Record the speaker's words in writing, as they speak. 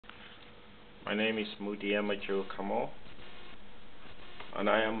My name is Mudiama Kammoh, and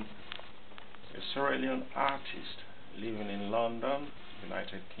I am a Sierra Leone artist living in London,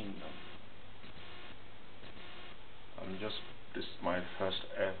 United Kingdom. This is my first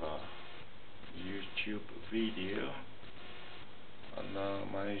ever YouTube video, and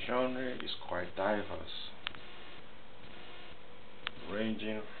my genre is quite diverse,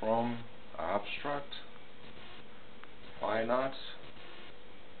 ranging from abstract, fine arts,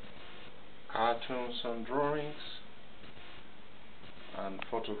 cartoons and drawings, and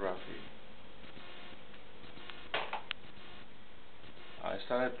photography. I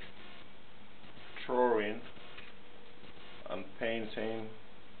started drawing and painting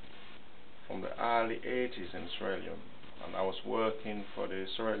from the early 80s in Sierra Leone, and I was working for the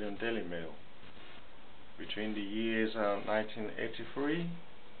Sierra Leone Daily Mail between the years 1983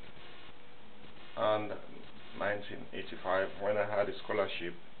 and 1985, when I had a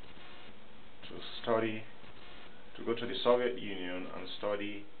scholarship to go to the Soviet Union and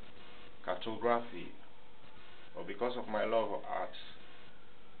study cartography. But because of my love of art,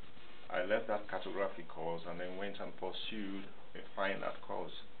 I left that cartography course and then went and pursued a fine art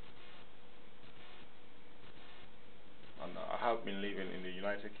course. And I have been living in the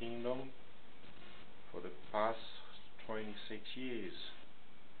United Kingdom for the past 26 years.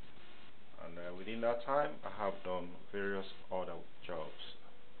 And within that time, I have done various other jobs,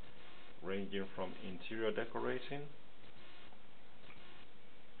 ranging from interior decorating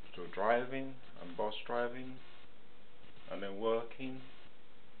to driving and bus driving, and then working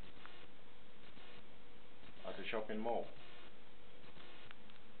at a shopping mall.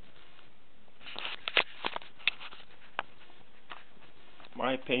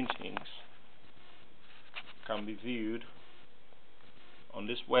 My paintings can be viewed on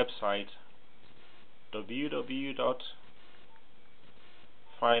this website,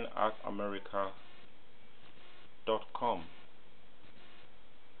 www.fineartamerica.com,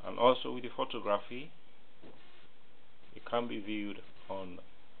 and also with the photography, it can be viewed on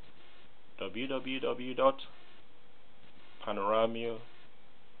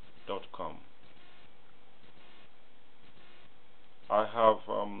www.panoramio.com. I have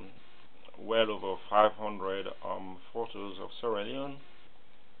well over 500 photos of Sierra Leone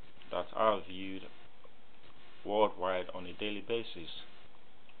that are viewed worldwide on a daily basis,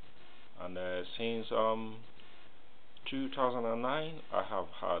 and since 2009 I have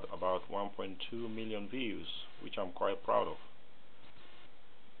had about 1.2 million views, which I'm quite proud of.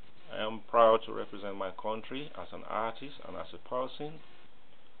 I am proud to represent my country as an artist and as a person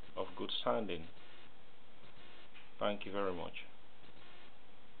of good standing. Thank you very much.